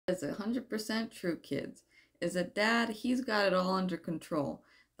It's 100% true, kids. Is that dad, he's got it all under control.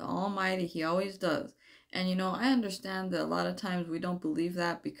 The Almighty, he always does. And I understand that a lot of times we don't believe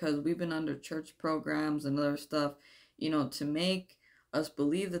that because we've been under church programs and other stuff, to make us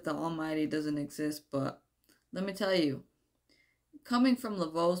believe that the Almighty doesn't exist. But let me tell you, coming from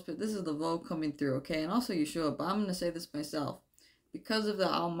Laveau, but this is Laveau coming through, okay? And also Yeshua, but I'm going to say this myself. Because of the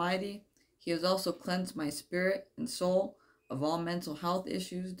Almighty, he has also cleansed my spirit and soul of all mental health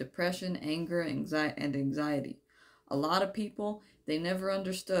issues, depression, anger, and anxiety. A lot of people, they never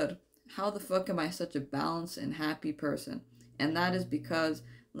understood, how the fuck am I such a balanced and happy person? And that is because,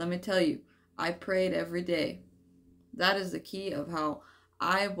 let me tell you, I prayed every day. That is the key of how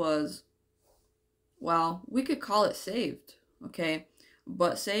I was, well, we could call it saved, okay?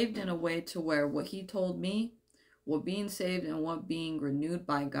 But saved in a way to where what he told me, what being saved and what being renewed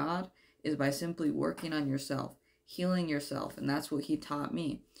by God is by simply working on yourself, healing yourself, and that's what he taught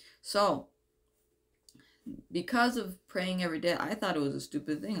me. So, because of praying every day, I thought it was a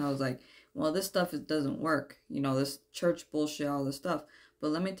stupid thing. I was like, well, this stuff doesn't work. This church bullshit, all this stuff. But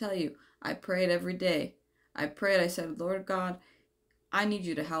let me tell you, I prayed every day. I prayed, I said, Lord God, I need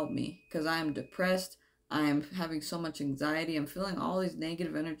you to help me because I am depressed. I am having so much anxiety. I'm feeling all these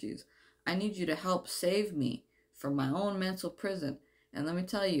negative energies. I need you to help save me from my own mental prison. And let me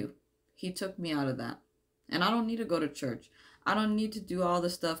tell you, he took me out of that. And I don't need to go to church. I don't need to do all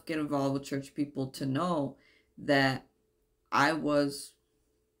this stuff, get involved with church people to know that I was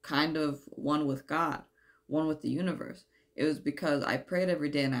kind of one with God, one with the universe. It was because I prayed every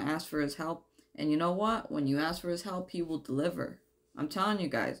day and I asked for his help. And you know what? When you ask for his help, he will deliver. I'm telling you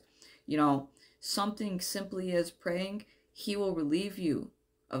guys, something simply as praying, he will relieve you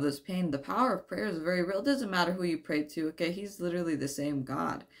of this pain. The power of prayer is very real. It doesn't matter who you pray to, okay? He's literally the same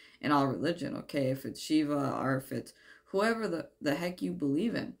God in all religion, okay? If it's Shiva or if it's whoever the heck you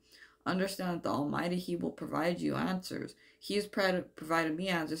believe in. Understand that the Almighty, he will provide you answers. He's provided me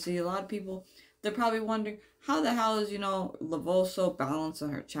answers. See, a lot of people, they're probably wondering, how the hell is, Laveau so balanced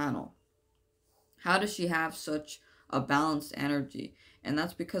on her channel? How does she have such a balanced energy? And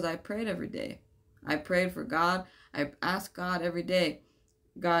that's because I prayed every day. I prayed for God. I asked God every day,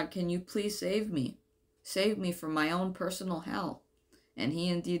 God, can you please save me? Save me from my own personal hell. And he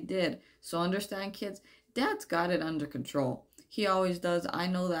indeed did. So understand, kids, Dad's got it under control. He always does. I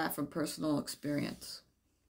know that from personal experience.